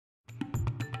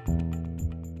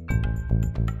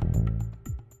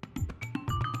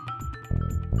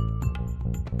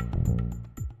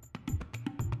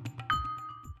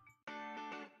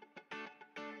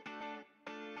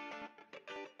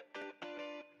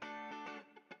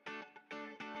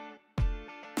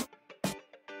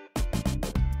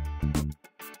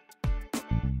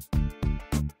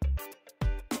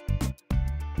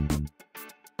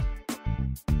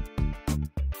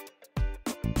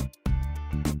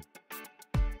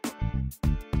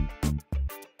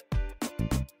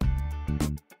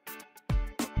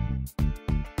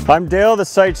I'm Dale, the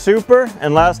site super,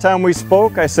 and last time we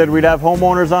spoke I said we'd have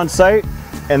homeowners on site,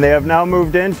 and they have now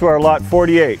moved into our lot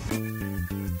 48.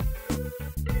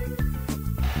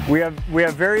 We have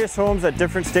various homes at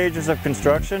different stages of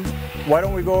construction. Why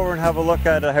don't we go over and have a look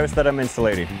at a house that I'm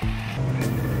insulating?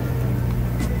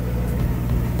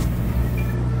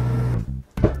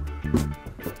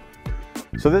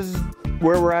 So this is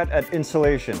where we're at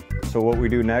insulation. So what we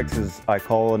do next is I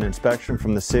call an inspection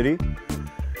from the city.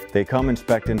 They come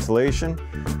inspect insulation,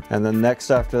 and then next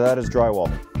after that is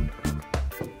drywall.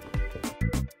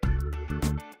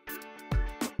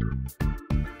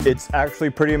 It's actually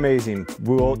pretty amazing.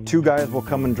 Two guys will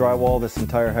come and drywall this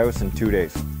entire house in 2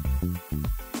 days.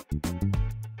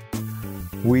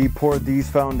 We poured these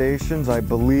foundations, I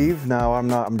believe,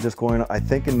 I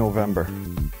think in November.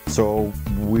 So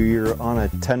we're on a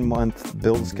 10-month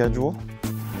build schedule.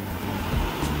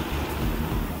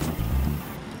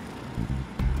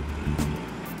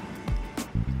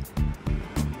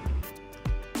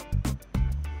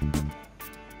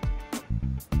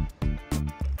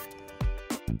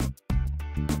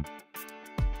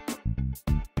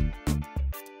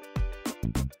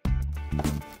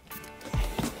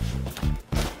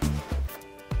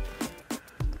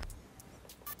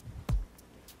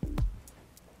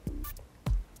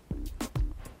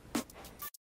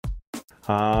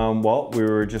 Well, we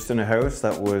were just in a house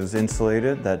that was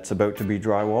insulated, that's about to be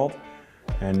drywalled,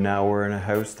 and now we're in a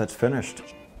house that's finished.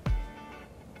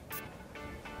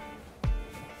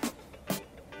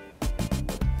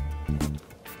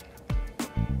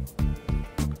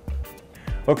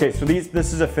 Okay, so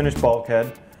this is a finished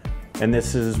bulkhead, and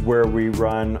this is where we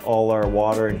run all our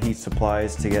water and heat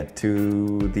supplies to get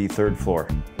to the 3rd floor.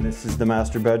 And this is the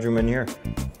master bedroom in here,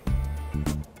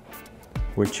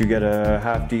 which you get a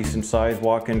half decent sized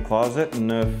walk-in closet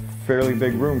and a fairly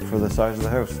big room for the size of the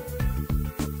house.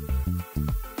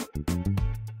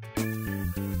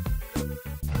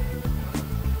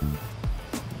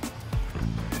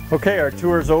 Okay, our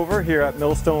tour's over here at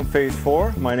Millstone Phase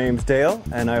 4. My name's Dale,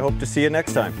 and I hope to see you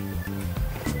next time.